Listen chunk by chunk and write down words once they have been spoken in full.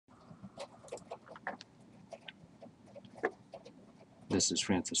this is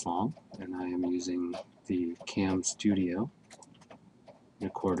Francis Long, and I am using the Camstudio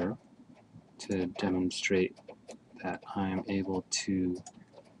recorder to demonstrate that I am able to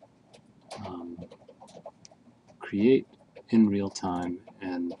create in real time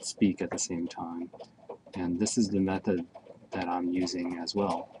and speak at the same time. And this is the method that I'm using as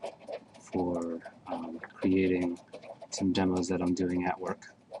well for creating some demos that I'm doing at work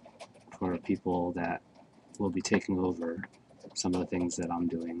for people that will be taking over some of the things that I'm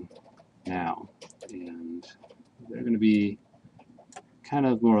doing now. And they're going to be kind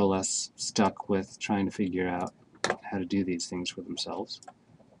of more or less stuck with trying to figure out how to do these things for themselves.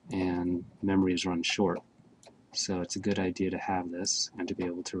 And memories run short. So it's a good idea to have this and to be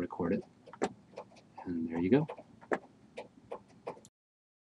able to record it. And there you go.